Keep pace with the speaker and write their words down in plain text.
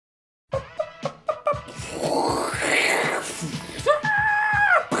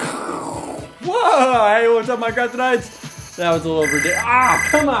what's up, Minecraftonites? That was a little ridiculous. Ah,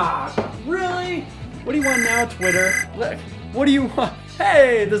 come on. Really? What do you want now, Twitter? What do you want?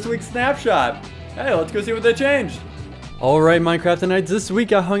 Hey, this week's Snapshot. Hey, let's go see what they changed. Alright, Minecraftonites, this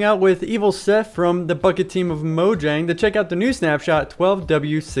week I hung out with EvilSeph from the Bukkit team of Mojang to check out the new Snapshot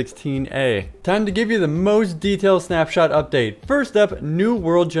 12W16A. Time to give you the most detailed Snapshot update. First up, new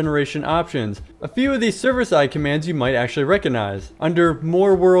world generation options. A few of these server-side commands you might actually recognize. Under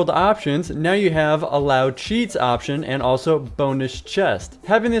more world options, now you have allow cheats option and also bonus chest.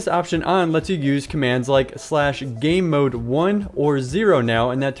 Having this option on lets you use commands like /game mode 1 or 0 now,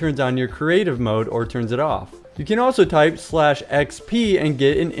 and that turns on your creative mode or turns it off. You can also type /XP and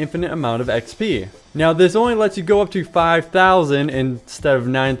get an infinite amount of XP. Now this only lets you go up to 5,000 instead of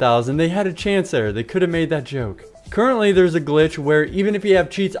 9,000. They had a chance there. They could have made that joke. Currently there's a glitch where even if you have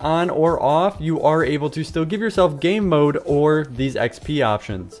cheats on or off, you are able to still give yourself game mode or these XP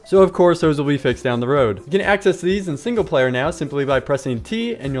options. So of course those will be fixed down the road. You can access these in single player now simply by pressing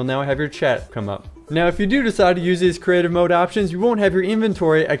T, and you'll now have your chat come up. Now if you do decide to use these creative mode options, you won't have your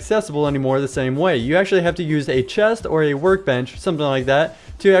inventory accessible anymore the same way. You actually have to use a chest or a workbench, something like that,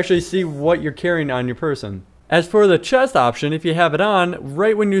 to actually see what you're carrying on your person. As for the chest option, if you have it on,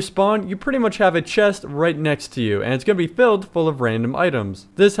 right when you spawn, you pretty much have a chest right next to you, and it's going to be filled full of random items.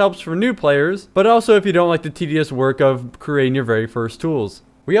 This helps for new players, but also if you don't like the tedious work of creating your very first tools.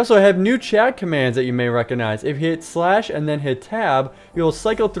 We also have new chat commands that you may recognize. If you hit / and then hit tab, you'll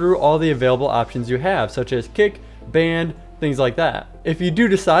cycle through all the available options you have, such as kick, ban, things like that. If you do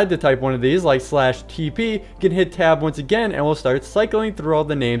decide to type one of these, like /TP, you can hit tab once again and we'll start cycling through all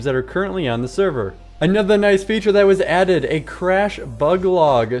the names that are currently on the server. Another nice feature that was added, a crash bug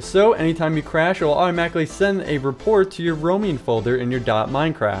log. So anytime you crash, it will automatically send a report to your roaming folder in your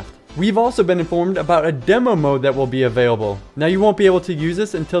 .minecraft. We've also been informed about a demo mode that will be available. Now you won't be able to use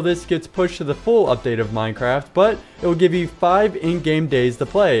this until this gets pushed to the full update of Minecraft, but it will give you 5 in-game days to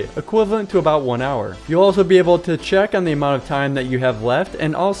play, equivalent to about 1 hour. You'll also be able to check on the amount of time that you have left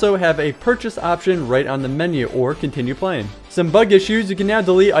and also have a purchase option right on the menu or continue playing. Some bug issues, you can now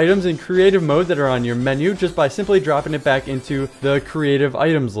delete items in creative mode that are on your menu just by simply dropping it back into the creative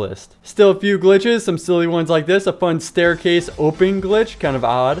items list. Still a few glitches, some silly ones like this, a fun staircase open glitch, kind of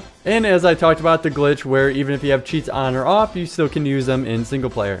odd. And as I talked about, the glitch where even if you have cheats on or off, you still can use them in single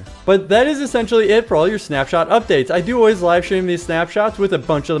player. But that is essentially it for all your Snapshot updates. I do always live stream these snapshots with a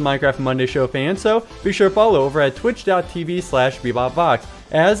bunch of the Minecraft Monday Show fans, so be sure to follow over at twitch.tv/bebopvox.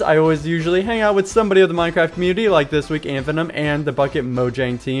 As I always usually hang out with somebody of the Minecraft community, like this week Anvenom and the Bukkit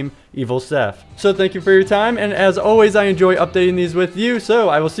Mojang team, EvilSeph. So thank you for your time, and as always I enjoy updating these with you, so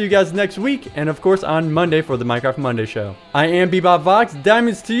I will see you guys next week, and of course on Monday for the Minecraft Monday Show. I am bebopvox,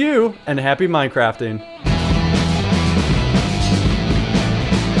 diamonds to you, and happy Minecrafting.